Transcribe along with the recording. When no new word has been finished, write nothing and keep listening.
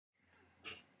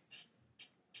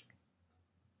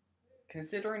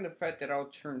Considering the fact that I'll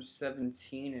turn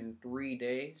 17 in 3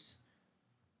 days,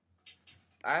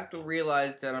 I have to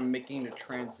realize that I'm making the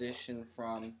transition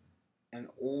from an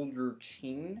older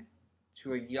teen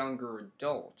to a younger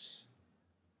adult.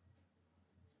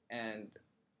 And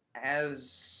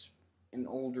as an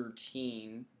older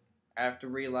teen, I have to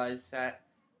realize that,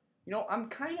 I'm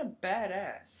kind of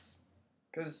badass.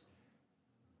 Because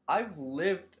I've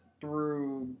lived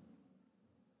through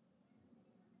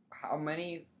how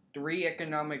many? Three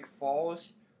economic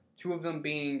falls, two of them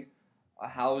being a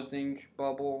housing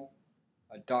bubble,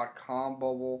 a dot-com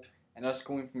bubble, and us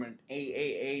going from an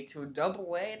AAA to a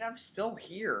double A, and I'm still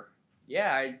here.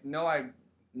 Yeah, I know I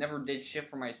never did shit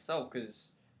for myself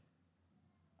because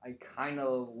I kind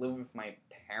of live with my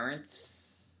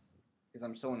parents because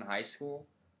I'm still in high school.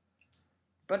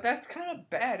 But that's kind of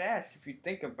badass if you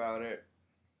think about it.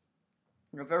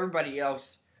 If everybody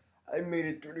else, I made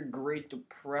it through the Great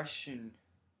Depression.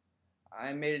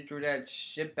 I made it through that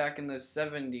shit back in the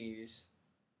 70s.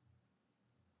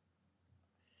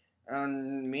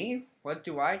 And me? What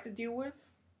do I have to deal with?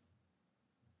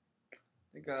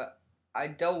 I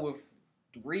dealt with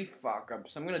 3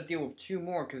 fuck-ups. I'm gonna deal with 2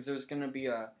 more because there's gonna be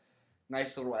a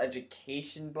nice little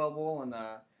education bubble and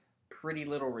a pretty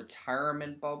little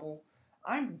retirement bubble.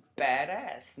 I'm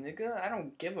badass, nigga. I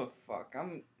don't give a fuck.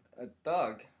 I'm a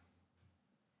thug.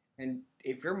 And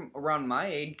if you're around my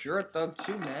age, you're a thug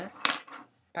too, man.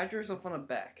 Pat yourself on the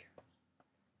back.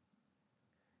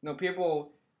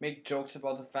 People make jokes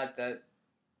about the fact that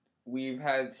we've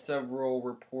had several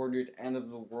reported end of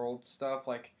the world stuff.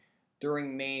 Like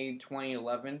during May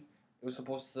 2011, it was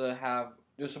supposed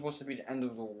to be the end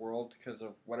of the world because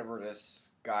of whatever this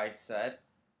guy said.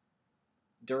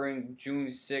 During June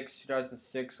 6,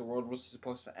 2006, the world was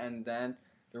supposed to end then.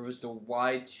 There was the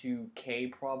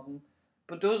Y2K problem.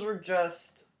 But those were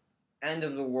just end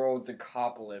of the world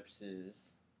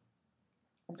apocalypses.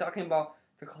 I'm talking about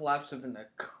the collapse of an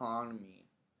economy.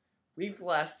 We've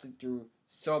lasted through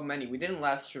so many. We didn't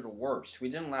last through the worst. We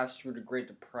didn't last through the Great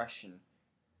Depression.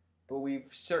 But we've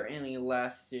certainly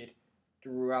lasted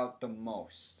throughout the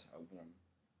most of them.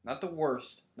 Not the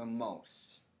worst, the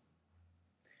most.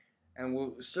 And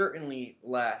we'll certainly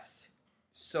last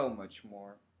so much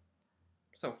more.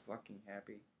 I'm so fucking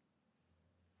happy.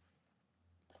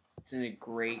 Isn't it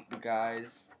great,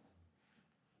 guys?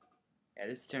 Yeah,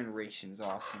 this generation's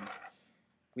awesome.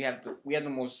 We have the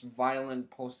most violent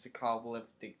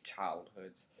post-apocalyptic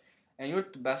childhoods. And you know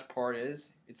what the best part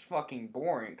is? It's fucking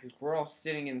boring because we're all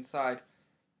sitting inside,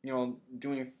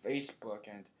 doing Facebook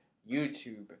and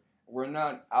YouTube. We're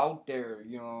not out there,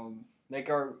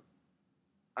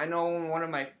 I know one of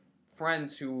my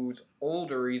friends who's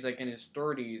older, he's like in his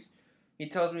 30s. He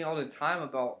tells me all the time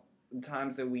about the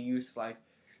times that we used to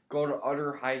go to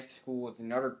other high schools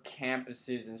and other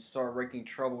campuses and start wreaking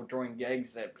trouble, throwing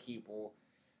eggs at people.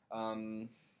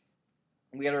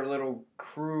 We had our little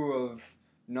crew of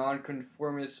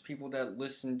nonconformist people that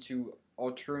listened to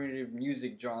alternative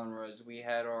music genres. We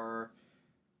had our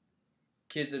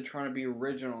kids that are trying to be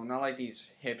original, not like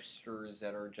these hipsters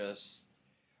that are just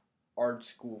art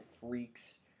school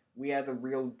freaks. We had the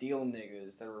real deal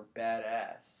niggas that were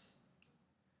badass.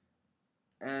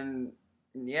 And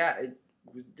yeah, it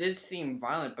did seem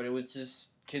violent, but it was just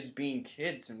kids being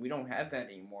kids, and we don't have that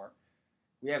anymore.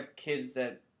 We have kids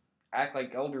that act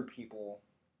like elder people,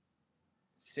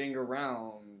 sitting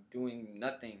around doing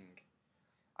nothing.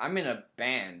 I'm in a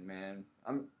band, man.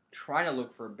 I'm trying to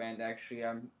look for a band. Actually,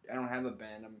 I don't have a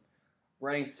band. I'm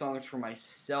writing songs for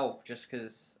myself just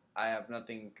because I have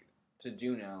nothing to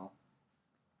do now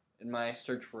in my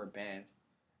search for a band.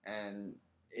 And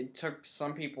it took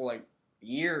some people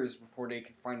years before they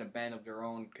could find a band of their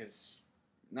own, because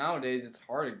nowadays it's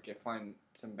hard to find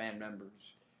some band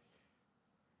members.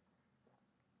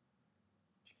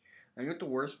 And you know what the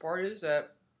worst part is?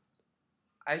 That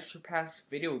I surpassed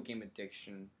video game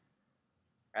addiction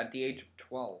at the age of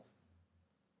 12.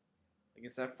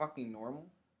 Is that fucking normal?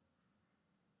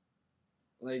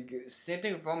 Same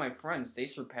thing with all my friends. They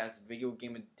surpassed video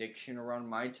game addiction around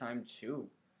my time too.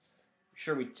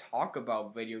 Sure, we talk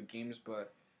about video games,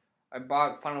 but I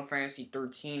bought Final Fantasy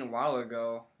 13 a while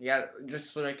ago. Yeah,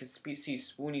 just so that I could see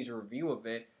Spoonie's review of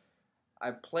it.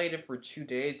 I played it for 2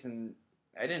 days and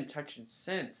I didn't touch it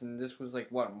since. And this was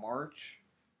March?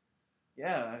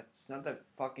 Yeah, it's not that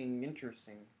fucking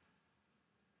interesting.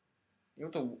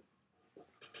 You know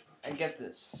I get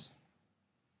this.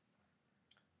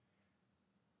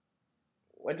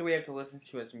 What do we have to listen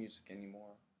to as music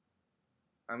anymore?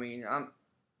 I mean,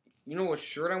 you know what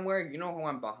shirt I'm wearing? You know who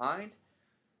I'm behind?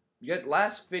 Yet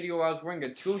last video I was wearing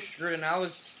a Tool shirt and I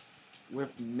was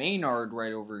with Maynard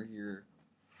right over here.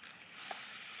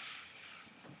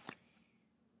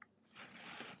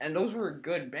 And those were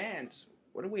good bands.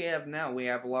 What do we have now? We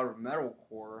have a lot of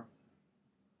metalcore.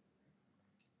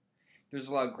 There's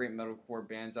a lot of great metalcore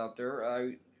bands out there.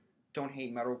 I don't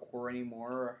hate metalcore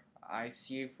anymore. I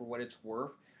see it for what it's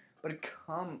worth. But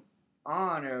come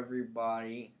on,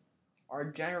 everybody. Our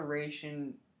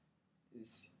generation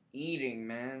is eating,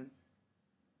 man.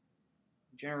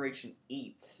 Generation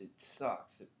eats. It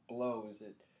sucks. It blows.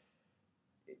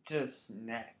 It just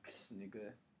necks,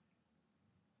 nigga.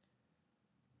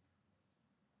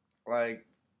 Like,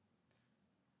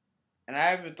 and I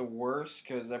have it the worst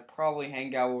because I probably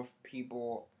hang out with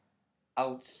people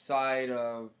outside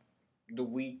of the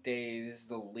weekdays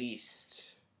the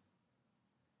least.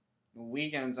 The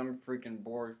weekends I'm freaking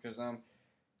bored because I'm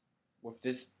with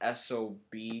this SOB.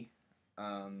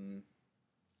 When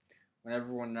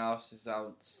everyone else is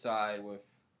outside with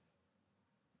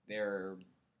their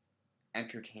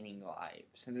entertaining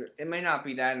lives. And it may not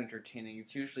be that entertaining.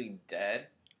 It's usually dead.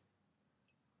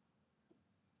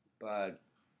 But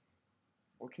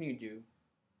what can you do?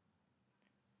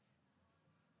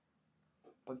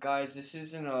 But guys, this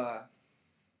isn't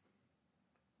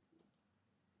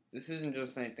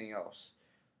just anything else.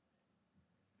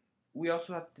 We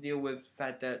also have to deal with the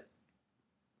fact that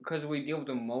because we deal with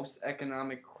the most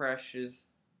economic crashes,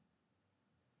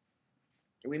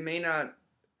 we may not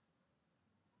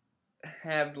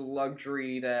have the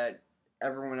luxury that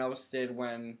everyone else did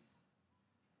when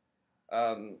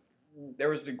there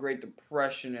was the Great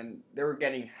Depression and they were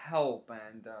getting help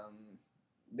and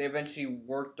they eventually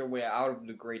worked their way out of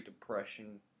the Great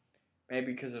Depression.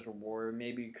 Maybe because of the war,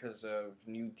 maybe because of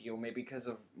New Deal, maybe because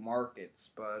of markets,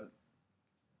 but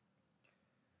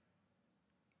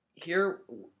here,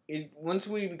 once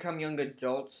we become young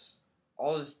adults,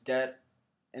 all this debt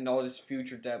and all this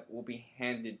future debt will be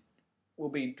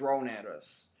thrown at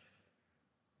us.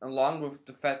 Along with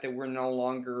the fact that we're no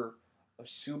longer a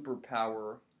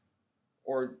superpower,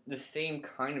 or the same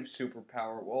kind of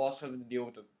superpower, we'll also have to deal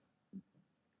with the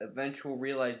eventual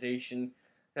realization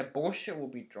that bullshit will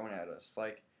be thrown at us.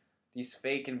 Like these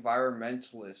fake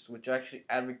environmentalists, which actually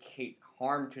advocate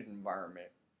harm to the environment.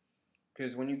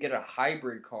 Because when you get a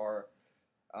hybrid car,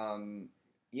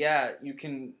 yeah, you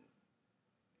can,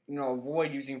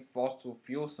 avoid using fossil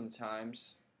fuel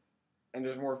sometimes, and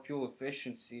there's more fuel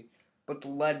efficiency. But the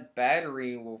lead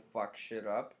battery will fuck shit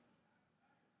up,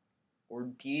 or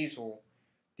diesel.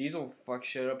 Diesel will fuck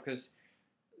shit up because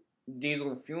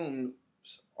diesel fumes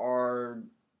are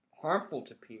harmful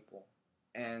to people,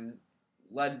 and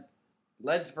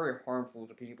lead's very harmful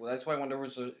to people. That's why when there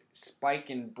was a spike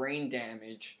in brain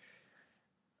damage,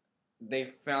 they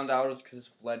found out it's because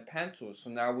of lead pencils.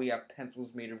 So now we have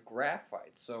pencils made of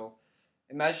graphite. So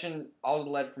imagine all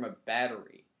the lead from a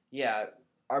battery. Yeah,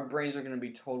 our brains are going to be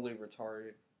totally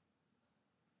retarded.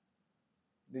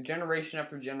 The generation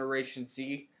after generation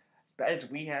Z, as bad as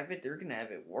we have it, they're going to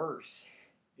have it worse.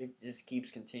 It just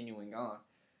keeps continuing on.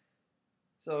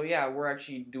 So yeah, we're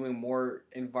actually doing more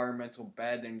environmental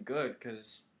bad than good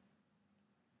because,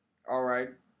 alright,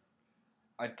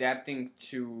 adapting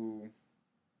to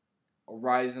a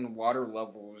rise in water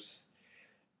levels,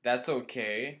 that's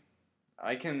okay.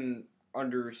 I can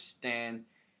understand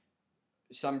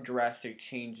some drastic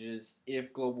changes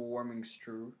if global warming's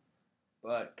true,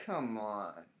 but come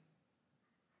on.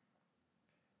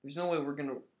 There's no way we're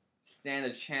gonna stand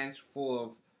a chance full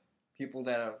of people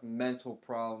that have mental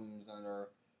problems and are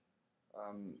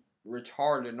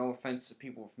retarded. No offense to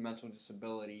people with mental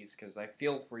disabilities, because I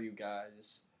feel for you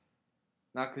guys.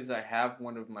 Not because I have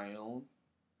one of my own,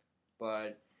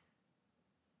 but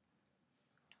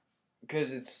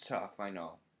because it's tough, I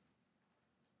know.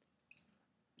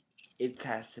 It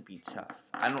has to be tough.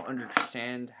 I don't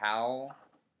understand how,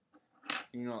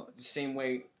 the same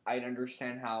way I'd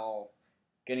understand how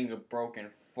getting a broken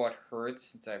foot hurts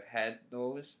since I've had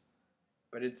those,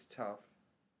 but it's tough.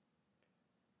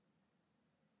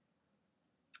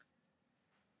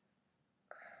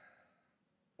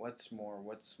 What's more?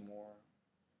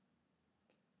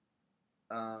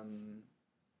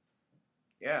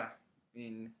 Yeah, I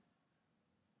mean,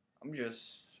 I'm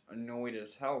just annoyed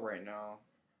as hell right now.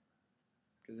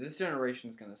 Because this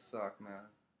generation's gonna suck, man.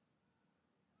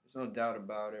 There's no doubt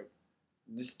about it.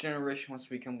 This generation wants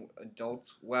to become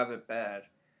adults who have it bad.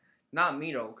 Not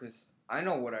me, though, because I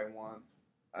know what I want.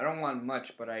 I don't want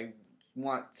much, but I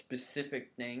want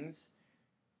specific things.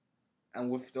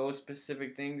 And with those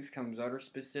specific things comes other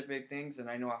specific things, and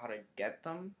I know how to get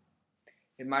them.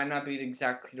 It might not be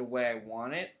exactly the way I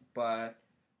want it, but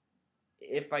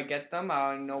if I get them,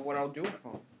 I know what I'll do with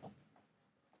them.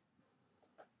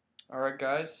 Alright,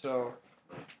 guys, so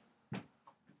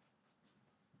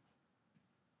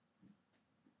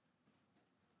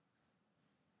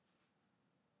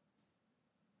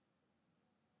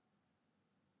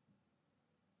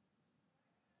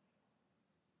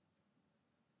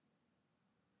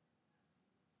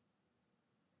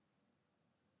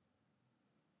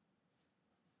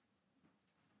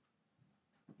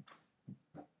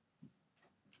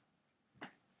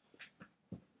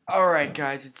Alright,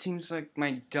 guys, it seems like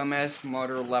my dumbass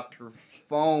mother left her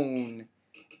phone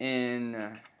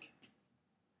in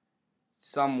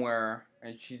somewhere,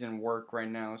 and she's in work right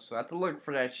now, so I have to look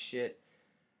for that shit.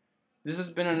 This has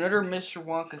been another Mr.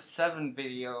 Wonka 7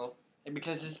 video, and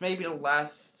because this may be the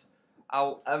last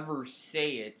I'll ever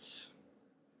say it,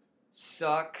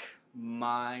 suck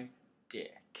my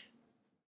dick.